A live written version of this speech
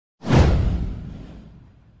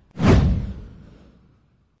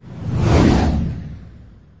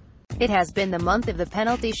It has been the month of the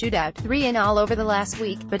penalty shootout, 3 in all over the last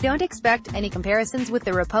week, but don't expect any comparisons with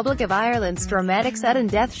the Republic of Ireland's dramatic sudden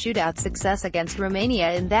death shootout success against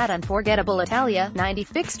Romania in that unforgettable Italia 90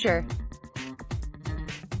 fixture.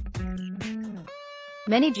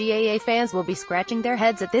 Many GAA fans will be scratching their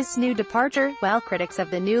heads at this new departure, while critics of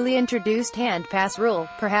the newly introduced hand-pass rule,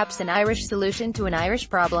 perhaps an Irish solution to an Irish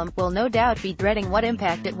problem, will no doubt be dreading what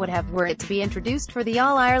impact it would have were it to be introduced for the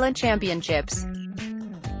All-Ireland Championships.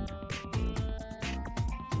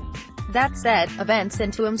 That said, events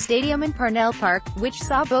in Tuam Stadium in Parnell Park, which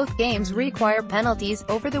saw both games require penalties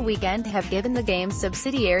over the weekend, have given the game's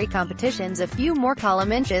subsidiary competitions a few more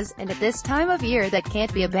column inches, and at this time of year that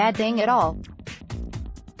can't be a bad thing at all.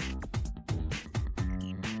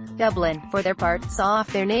 Dublin, for their part, saw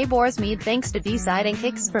off their neighbours Meath thanks to deciding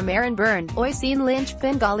kicks from Aaron Byrne, Oisin Lynch,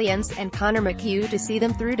 Fingollians, and Conor McHugh to see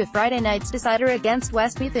them through to Friday night's decider against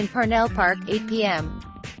Westmeath in Parnell Park, 8 p.m.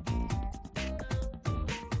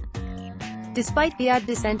 Despite the odd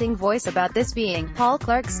dissenting voice about this being Paul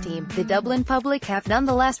Clarke's team, the Dublin public have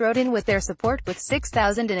nonetheless rode in with their support, with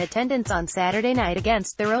 6,000 in attendance on Saturday night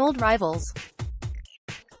against their old rivals.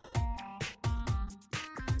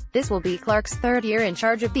 This will be Clarke's third year in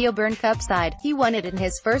charge of the O'Byrne Cup side. He won it in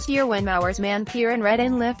his first year when Maur's man Kieran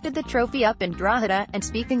Reddan lifted the trophy up in Drogheda, and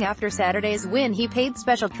speaking after Saturday's win, he paid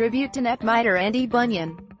special tribute to netminder Andy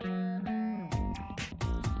Bunyan.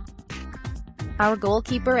 "Our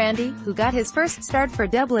goalkeeper Andy, who got his first start for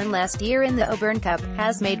Dublin last year in the O'Byrne Cup,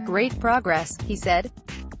 has made great progress," he said.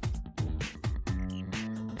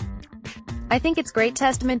 "I think it's great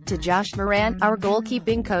testament to Josh Moran, our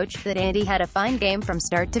goalkeeping coach, that Andy had a fine game from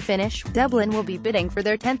start to finish." Dublin will be bidding for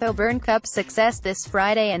their 10th O'Byrne Cup success this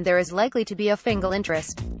Friday, and there is likely to be a Fingal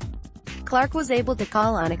interest. Clarke was able to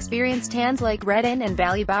call on experienced hands like Reddan and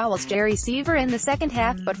Ballybowell's Jerry Seaver in the second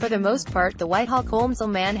half, but for the most part the Whitehall Colmsall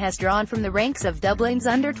man has drawn from the ranks of Dublin's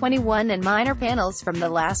under-21 and minor panels from the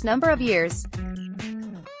last number of years.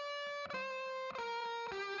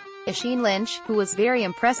 Oisin Lynch, who was very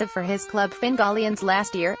impressive for his club Fingollians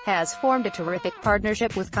last year, has formed a terrific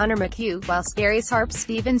partnership with Conor McHugh, while Skerries Harp's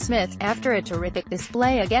Stephen Smith, after a terrific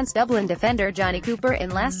display against Dublin defender Johnny Cooper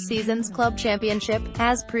in last season's club championship,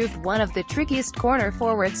 has proved one of the trickiest corner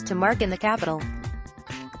forwards to mark in the capital.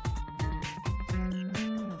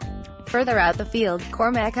 Further out the field,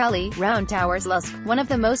 Cormac Ali, Round Towers Lusk, one of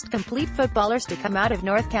the most complete footballers to come out of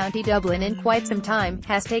North County Dublin in quite some time,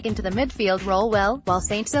 has taken to the midfield role well, while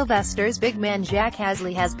St Sylvester's big man Jack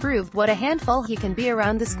Hasley has proved what a handful he can be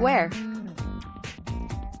around the square.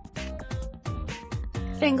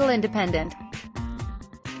 Fingal Independent.